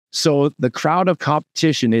So the crowd of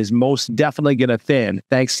competition is most definitely going to thin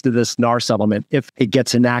thanks to this NAR settlement if it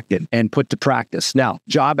gets enacted and put to practice. Now,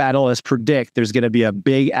 job analysts predict there's going to be a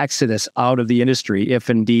big exodus out of the industry if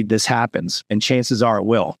indeed this happens, and chances are it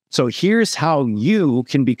will. So here's how you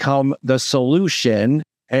can become the solution.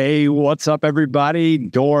 Hey, what's up, everybody?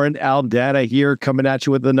 Doran Aldana here, coming at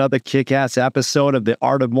you with another kick-ass episode of the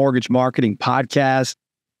Art of Mortgage Marketing podcast.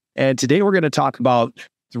 And today we're going to talk about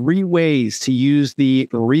 3 ways to use the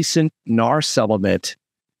recent NAR settlement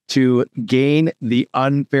to gain the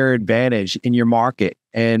unfair advantage in your market.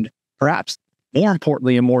 And perhaps more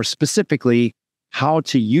importantly and more specifically, how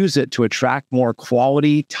to use it to attract more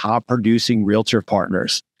quality, top-producing realtor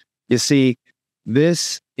partners. You see,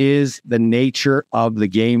 this is the nature of the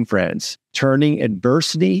game, friends, turning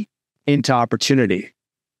adversity into opportunity.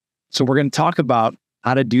 So we're going to talk about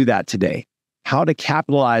how to do that today, how to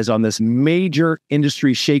capitalize on this major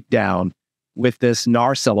industry shakedown with this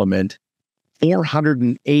NAR settlement.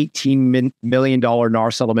 $418 million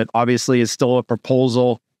NAR settlement obviously is still a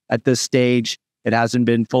proposal at this stage. It hasn't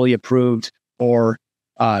been fully approved or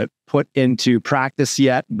put into practice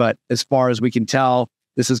yet, but as far as we can tell,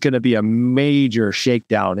 this is going to be a major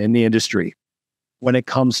shakedown in the industry when it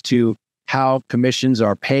comes to how commissions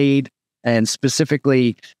are paid, and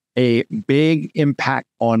specifically a big impact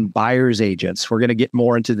on buyer's agents. We're going to get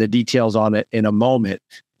more into the details on it in a moment,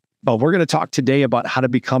 but we're going to talk today about how to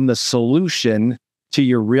become the solution to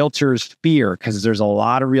your realtor's fear, because there's a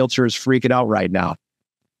lot of realtors freaking out right now,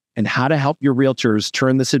 and how to help your realtors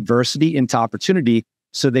turn this adversity into opportunity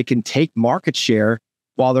so they can take market share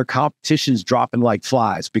while their competition's dropping like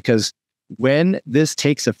flies. Because when this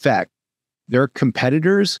takes effect, their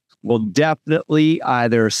competitors will definitely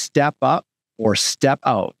either step up or step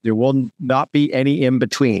out. There will not be any in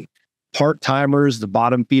between. Part-timers, the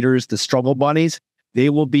bottom feeders, the struggle bunnies, they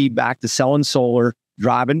will be back to selling solar,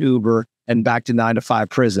 driving Uber, and back to 9-to-5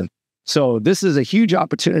 prison. So this is a huge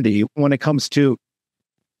opportunity when it comes to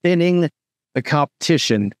thinning the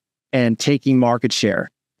competition and taking market share.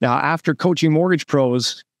 Now, after coaching mortgage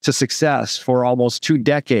pros to success for almost 2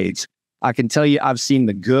 decades, I can tell you I've seen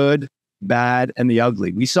the good, bad, and the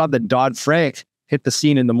ugly. We saw that Dodd-Frank hit the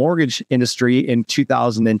scene in the mortgage industry in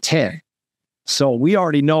 2010. So we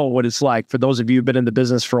already know what it's like. For those of you who've been in the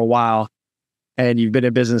business for a while and you've been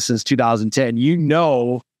in business since 2010, you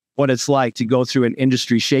know what it's like to go through an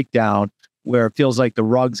industry shakedown where it feels like the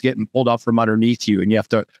rug's getting pulled up from underneath you and you have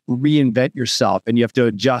to reinvent yourself and you have to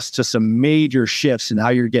adjust to some major shifts in how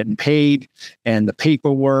you're getting paid and the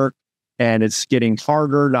paperwork, and it's getting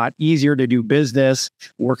harder, not easier to do business,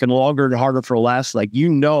 working longer and harder for less. Like, you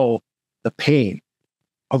know the pain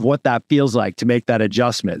of what that feels like to make that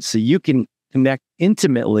adjustment. So you can connect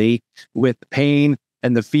intimately with the pain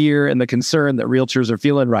and the fear and the concern that realtors are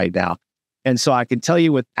feeling right now. And so I can tell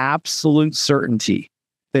you with absolute certainty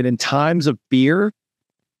that in times of fear,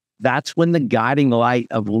 that's when the guiding light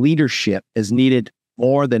of leadership is needed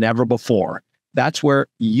more than ever before. That's where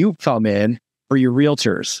you come in for your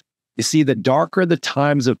realtors. You see, the darker the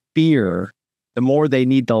times of fear, the more they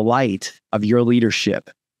need the light of your leadership.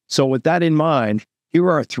 So with that in mind, here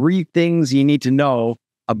are 3 things you need to know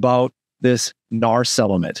about this NAR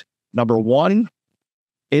settlement. Number 1,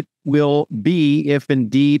 it will be, if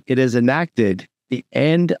indeed it is enacted, the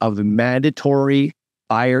end of mandatory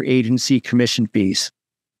buyer agency commission fees.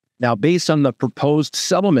 Now, based on the proposed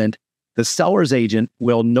settlement, the seller's agent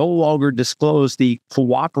will no longer disclose the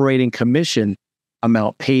cooperating commission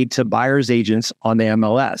amount paid to buyer's agents on the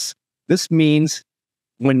MLS. This means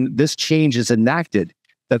when this change is enacted,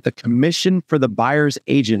 that the commission for the buyer's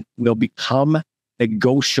agent will become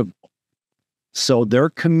negotiable. So their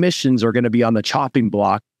commissions are going to be on the chopping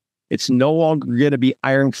block. It's no longer going to be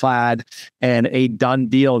ironclad and a done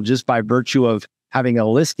deal just by virtue of having a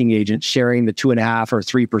listing agent sharing the 2.5 or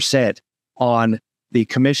 3% on the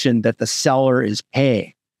commission that the seller is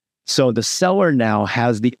paying. So the seller now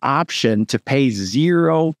has the option to pay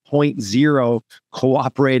 0.0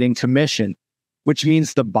 cooperating commission, which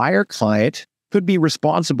means the buyer client could be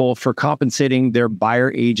responsible for compensating their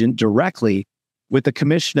buyer agent directly, with the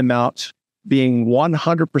commission amount being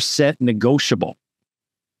 100% negotiable.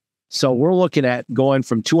 So we're looking at going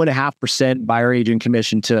from 2.5% buyer agent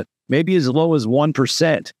commission to maybe as low as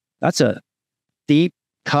 1%. That's a deep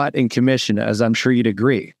cut in commission, as I'm sure you'd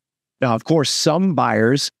agree. Now, of course, some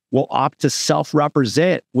buyers will opt to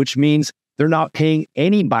self-represent, which means they're not paying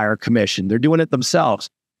any buyer commission. They're doing it themselves.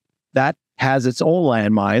 That has its own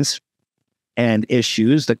landmines and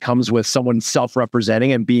issues that comes with someone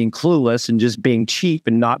self-representing and being clueless and just being cheap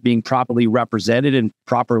and not being properly represented and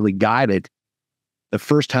properly guided. the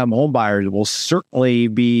first-time home buyers will certainly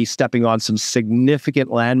be stepping on some significant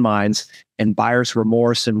landmines and buyer's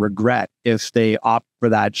remorse and regret if they opt for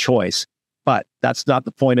that choice. But that's not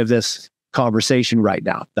the point of this conversation right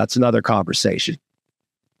now. That's another conversation.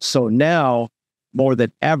 So now, more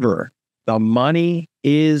than ever, the money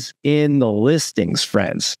is in the listings,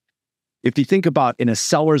 friends. If you think about in a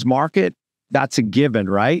seller's market, that's a given,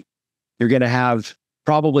 right? You're going to have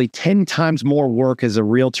probably 10 times more work as a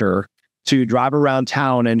realtor to drive around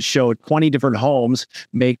town and show 20 different homes,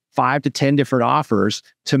 make 5 to 10 different offers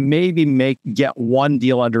to maybe get one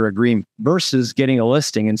deal under agreement versus getting a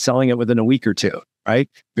listing and selling it within a week or two, right?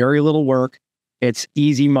 Very little work. It's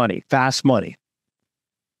easy money, fast money.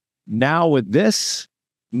 Now with this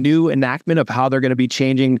new enactment of how they're going to be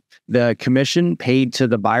changing the commission paid to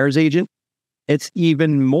the buyer's agent, it's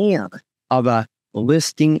even more of a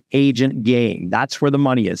listing agent gain. That's where the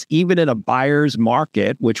money is. Even in a buyer's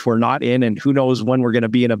market, which we're not in, and who knows when we're going to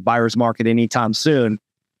be in a buyer's market anytime soon,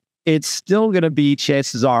 it's still going to be,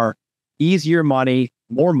 chances are, easier money,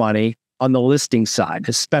 more money on the listing side,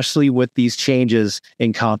 especially with these changes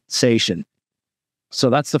in compensation. So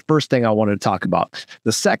that's the first thing I wanted to talk about.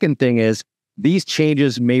 The second thing is these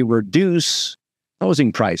changes may reduce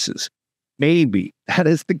housing prices. Maybe. That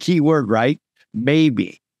is the key word, right?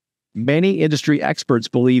 Maybe. Many industry experts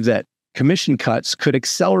believe that commission cuts could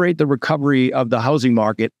accelerate the recovery of the housing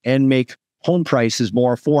market and make home prices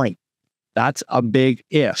more affordable. That's a big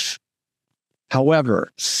if.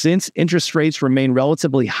 However, since interest rates remain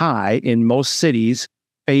relatively high in most cities,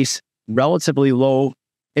 face relatively low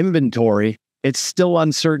inventory, it's still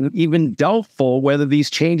uncertain, even doubtful, whether these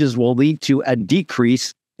changes will lead to a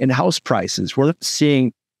decrease in house prices. We're not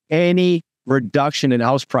seeing any reduction in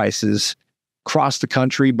house prices across the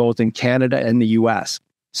country, both in Canada and the US.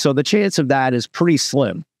 So the chance of that is pretty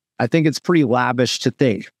slim. I think it's pretty lavish to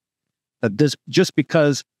think that this, just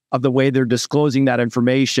because of the way they're disclosing that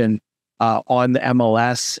information on the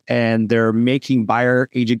MLS and they're making buyer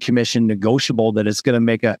agent commission negotiable, that it's going to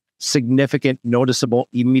make a significant, noticeable,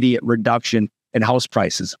 immediate reduction in house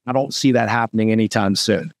prices. I don't see that happening anytime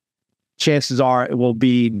soon. Chances are it will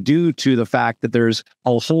be due to the fact that there's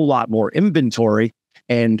a whole lot more inventory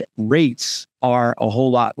and rates are a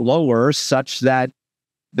whole lot lower, such that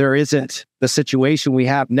there isn't the situation we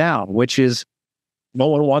have now, which is no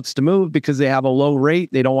one wants to move because they have a low rate.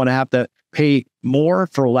 They don't want to have to pay more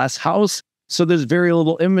for less house. So there's very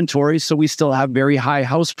little inventory. So we still have very high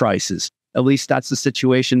house prices. At least that's the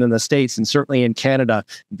situation in the States. And certainly in Canada,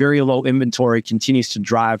 very low inventory continues to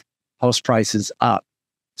drive house prices up.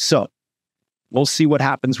 So we'll see what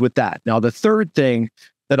happens with that. Now, the third thing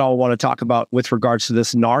that I'll want to talk about with regards to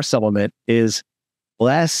this NAR settlement is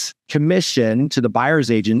less commission to the buyer's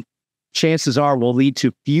agent, chances are will lead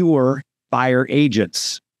to fewer buyer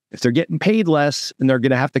agents. If they're getting paid less and they're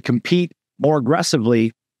going to have to compete more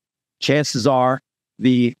aggressively, chances are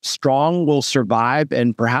the strong will survive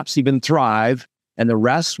and perhaps even thrive, and the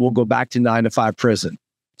rest will go back to 9-to-5 prison.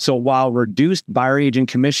 So while reduced buyer agent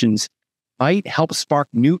commissions might help spark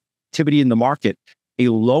new activity in the market, a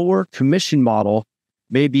lower commission model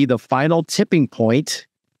may be the final tipping point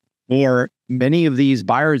for many of these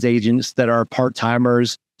buyer's agents that are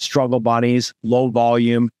part-timers, struggle bunnies, low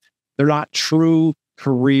volume. They're not true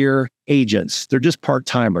career agents. They're just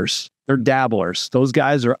part-timers. They're dabblers. Those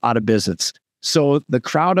guys are out of business. So the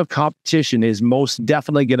crowd of competition is most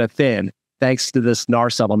definitely going to thin thanks to this NAR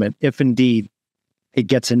settlement, if indeed it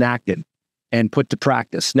gets enacted and put to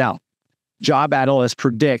practice. Now, job analysts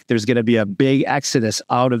predict there's going to be a big exodus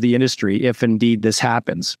out of the industry if indeed this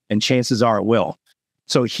happens, and chances are it will.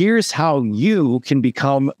 So here's how you can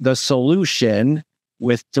become the solution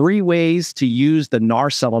with 3 ways to use the NAR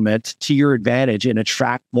settlement to your advantage and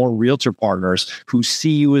attract more realtor partners who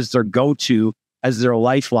see you as their go-to, as their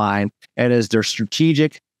lifeline, and as their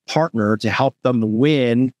strategic partner to help them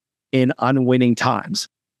win in unwinning times.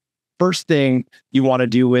 First thing you want to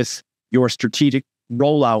do with your strategic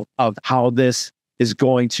rollout of how this is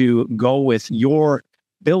going to go with your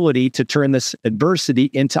ability to turn this adversity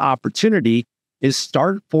into opportunity is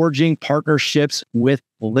start forging partnerships with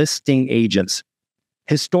listing agents.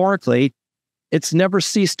 Historically, it's never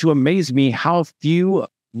ceased to amaze me how few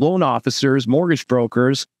loan officers, mortgage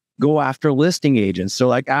brokers go after listing agents. They're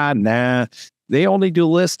like, nah, they only do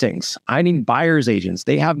listings. I need buyer's agents.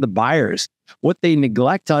 They have the buyers. What they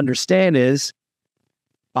neglect to understand is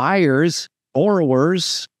buyers,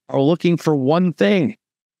 borrowers are looking for one thing: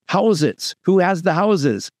 houses. Who has the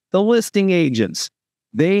houses? The listing agents.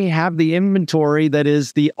 They have the inventory that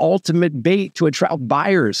is the ultimate bait to attract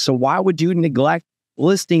buyers. So why would you neglect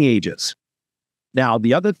listing agents? Now,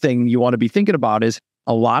 the other thing you want to be thinking about is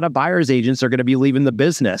a lot of buyer's agents are going to be leaving the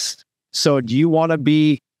business. So do you want to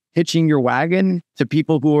be hitching your wagon to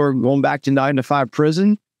people who are going back to 9-to-5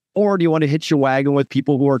 prison? Or do you want to hitch your wagon with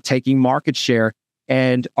people who are taking market share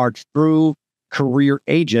and are true career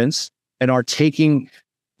agents and are taking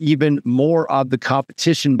even more of the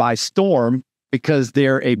competition by storm because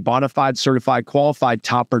they're a bona fide, certified, qualified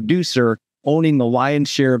top producer owning the lion's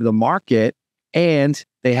share of the market, and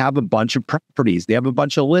they have a bunch of properties, they have a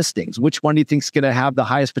bunch of listings? Which one do you think is going to have the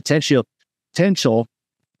highest potential,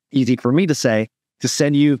 easy for me to say, to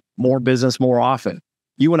send you more business more often?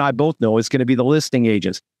 You and I both know it's going to be the listing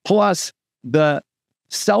agents. Plus, the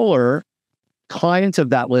seller, client of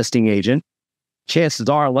that listing agent, chances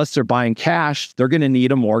are, unless they're buying cash, they're going to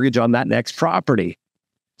need a mortgage on that next property.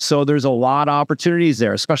 So there's a lot of opportunities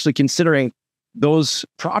there, especially considering those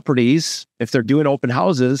properties, if they're doing open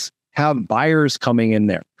houses, have buyers coming in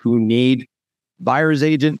there who need buyer's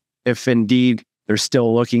agent, if indeed they're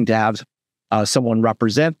still looking to have someone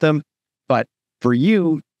represent them. But for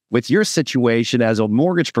you, with your situation as a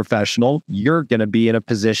mortgage professional, you're going to be in a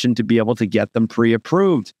position to be able to get them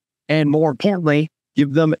pre-approved. And more importantly,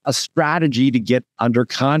 give them a strategy to get under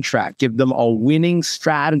contract. Give them a winning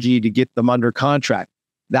strategy to get them under contract.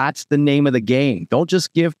 That's the name of the game. Don't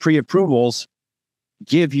just give pre-approvals.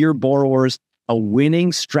 Give your borrowers a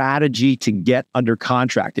winning strategy to get under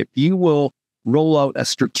contract. If you will roll out a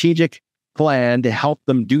strategic plan to help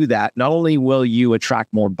them do that, not only will you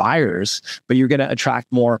attract more buyers, but you're going to attract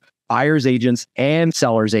more buyers agents and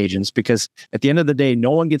sellers agents, because at the end of the day,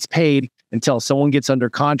 no one gets paid until someone gets under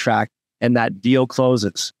contract and that deal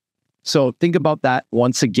closes. So think about that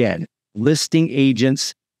once again. Listing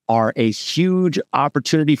agents are a huge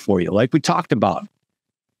opportunity for you. Like we talked about,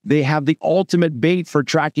 they have the ultimate bait for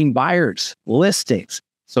attracting buyers, listings.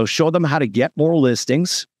 So show them how to get more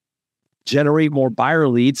listings, generate more buyer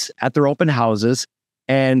leads at their open houses,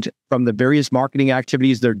 and from the various marketing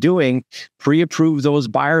activities they're doing, pre-approve those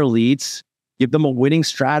buyer leads, give them a winning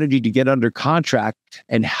strategy to get under contract,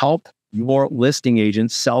 and help your listing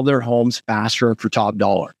agents sell their homes faster for top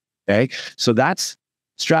dollar. Okay. So that's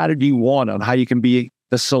strategy one on how you can be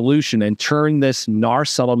the solution and turn this NAR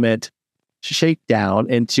settlement shakedown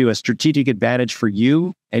into a strategic advantage for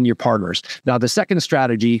you and your partners. Now, the second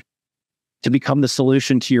strategy to become the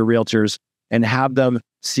solution to your realtors and have them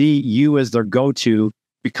see you as their go-to,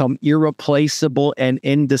 become irreplaceable and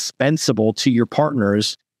indispensable to your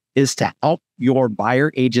partners, is to help your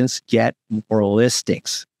buyer agents get more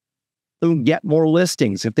listings. Get more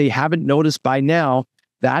listings. If they haven't noticed by now,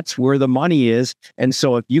 that's where the money is. And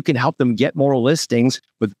so if you can help them get more listings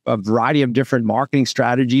with a variety of different marketing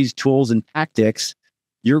strategies, tools, and tactics,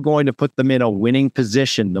 you're going to put them in a winning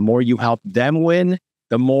position. The more you help them win,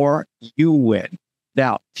 the more you win.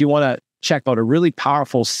 Now, if you want to check out a really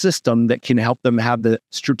powerful system that can help them have the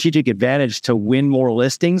strategic advantage to win more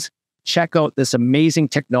listings, check out this amazing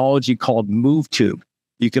technology called MoveTube.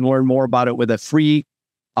 You can learn more about it with a free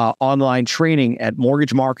online training at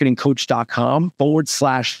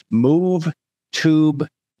mortgagemarketingcoach.com/MoveTube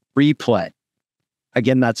replay.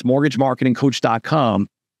 Again, that's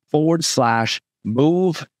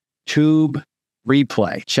mortgagemarketingcoach.com/MoveTube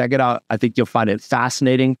replay. Check it out. I think you'll find it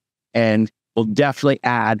fascinating and will definitely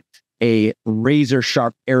add a razor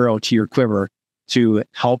sharp arrow to your quiver to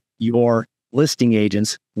help your listing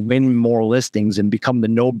agents win more listings and become the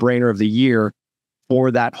no-brainer of the year for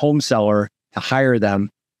that home seller to hire them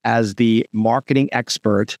as the marketing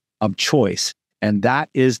expert of choice. And that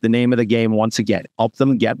is the name of the game once again. Help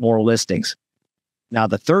them get more listings. Now,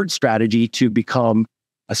 the third strategy to become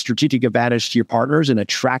a strategic advantage to your partners and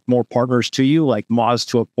attract more partners to you, like moths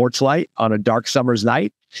to a porch light on a dark summer's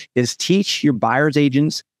night, is teach your buyer's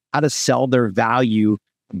agents how to sell their value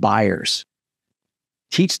to buyers.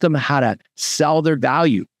 Teach them how to sell their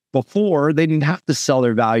value. Before, they didn't have to sell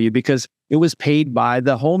their value because it was paid by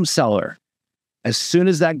the home seller. As soon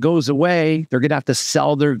as that goes away, they're going to have to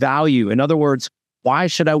sell their value. In other words, why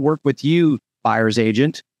should I work with you, buyer's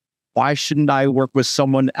agent? Why shouldn't I work with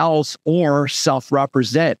someone else or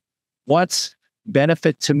self-represent? What's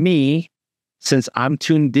benefit to me, since I'm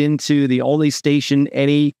tuned into the only station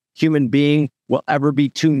any human being will ever be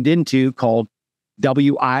tuned into, called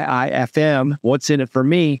WIIFM? What's in it for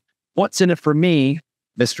me? What's in it for me,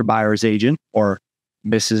 Mr. Buyer's Agent or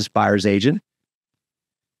Mrs. Buyer's Agent,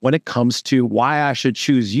 when it comes to why I should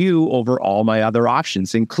choose you over all my other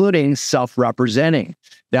options, including self-representing?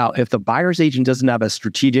 Now, if the buyer's agent doesn't have a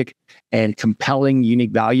strategic and compelling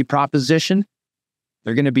unique value proposition,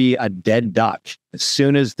 they're going to be a dead duck as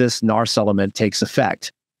soon as this NAR settlement takes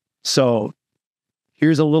effect. So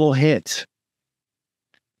here's a little hint.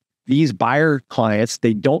 These buyer clients,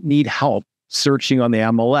 they don't need help searching on the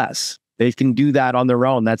MLS. They can do that on their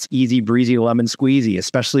own. That's easy breezy, lemon squeezy,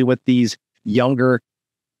 especially with these younger,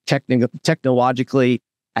 technologically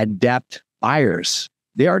adept buyers.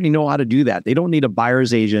 They already know how to do that. They don't need a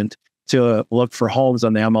buyer's agent to look for homes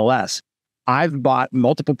on the MLS. I've bought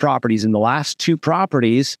multiple properties. In the last 2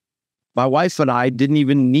 properties, my wife and I didn't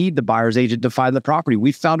even need the buyer's agent to find the property.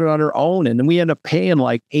 We found it on our own, and then we ended up paying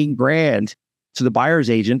like $8,000 to the buyer's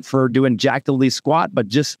agent for doing jack diddly squat, but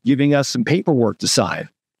just giving us some paperwork to sign.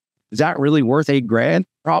 Is that really worth $8,000?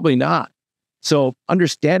 Probably not. So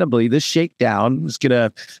understandably, this shakedown is going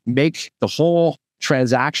to make the whole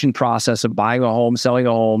transaction process of buying a home, selling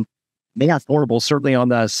a home, more affordable, certainly on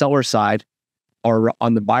the seller side, or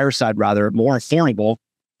on the buyer side rather, more affordable.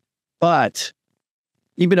 But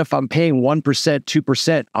even if I'm paying 1%,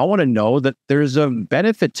 2%, I want to know that there's a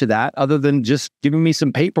benefit to that other than just giving me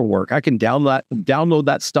some paperwork. I can download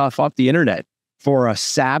that stuff off the internet. For a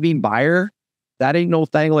savvy buyer, that ain't no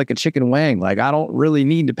thing like a chicken wing. Like, I don't really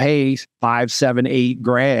need to pay $5, $7,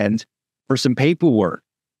 $8,000 for some paperwork.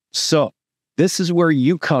 So this is where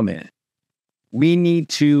you come in. We need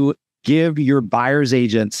to give your buyer's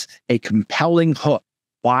agents a compelling hook.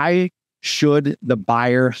 Why should the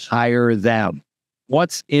buyer hire them?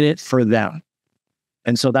 What's in it for them?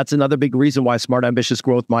 And so that's another big reason why smart, ambitious,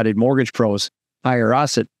 growth-minded mortgage pros hire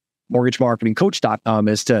us at mortgagemarketingcoach.com,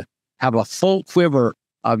 is to have a full quiver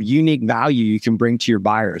of unique value you can bring to your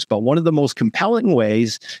buyers. But one of the most compelling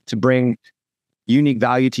ways to bring unique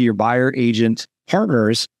value to your buyer agent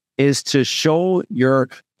partners is to show your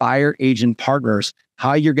buyer agent partners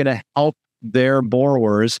how you're going to help their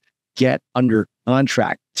borrowers get under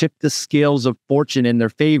contract, tip the scales of fortune in their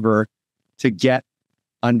favor to get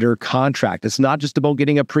under contract. It's not just about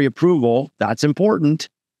getting a pre-approval. That's important.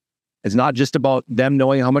 It's not just about them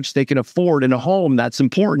knowing how much they can afford in a home. That's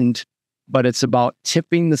important. But it's about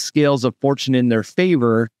tipping the scales of fortune in their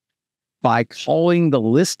favor by calling the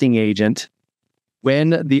listing agent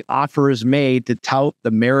when the offer is made to tout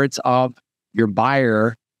the merits of your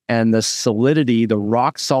buyer and the solidity, the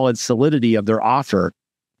rock solid solidity of their offer.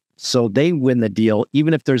 So they win the deal,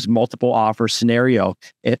 even if there's multiple offer scenario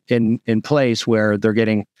in place where they're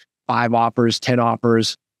getting 5 offers, 10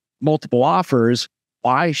 offers, multiple offers.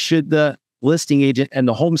 Why should the listing agent and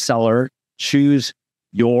the home seller choose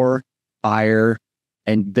your buyer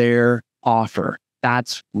and their offer?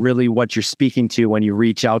 That's really what you're speaking to when you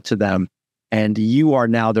reach out to them, and you are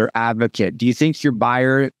now their advocate. Do you think your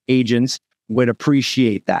buyer agents would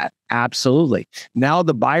appreciate that? Absolutely. Now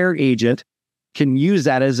the buyer agent can use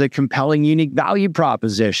that as a compelling, unique value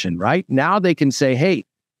proposition, right? Now they can say, hey,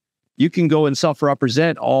 you can go and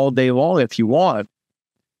self-represent all day long if you want,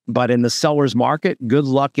 but in the seller's market, good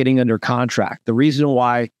luck getting under contract. The reason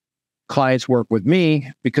why clients work with me,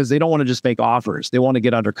 because they don't want to just make offers. They want to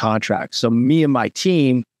get under contract. So me and my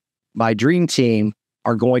team, my dream team,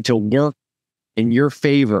 are going to work in your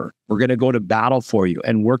favor. We're going to go to battle for you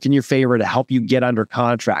and work in your favor to help you get under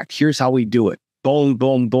contract. Here's how we do it. Boom,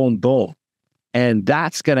 boom, boom, boom. And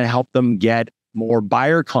that's going to help them get more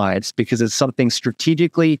buyer clients because it's something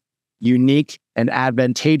strategically unique and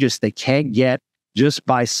advantageous they can't get just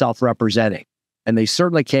by self-representing. And they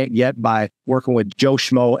certainly can't get by working with Joe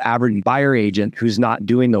Schmo, average buyer agent who's not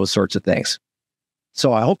doing those sorts of things.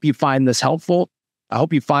 So I hope you find this helpful. I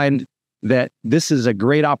hope you find that this is a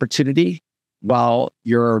great opportunity while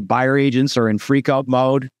your buyer agents are in freak out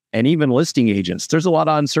mode, and even listing agents. There's a lot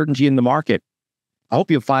of uncertainty in the market. I hope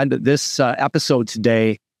you'll find that this episode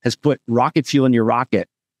today has put rocket fuel in your rocket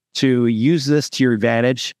to use this to your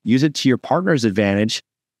advantage, use it to your partner's advantage,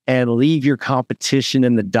 and leave your competition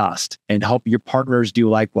in the dust and help your partners do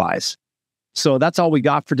likewise. So that's all we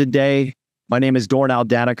got for today. My name is Doran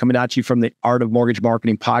Aldana, coming at you from the Art of Mortgage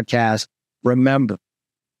Marketing podcast. Remember,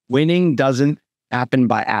 winning doesn't happen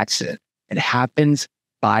by accident. It happens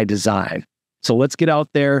by design. So let's get out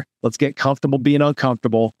there. Let's get comfortable being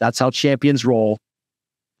uncomfortable. That's how champions roll.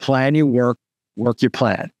 Plan your work, work your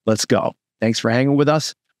plan. Let's go. Thanks for hanging with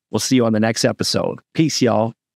us. We'll see you on the next episode. Peace, y'all.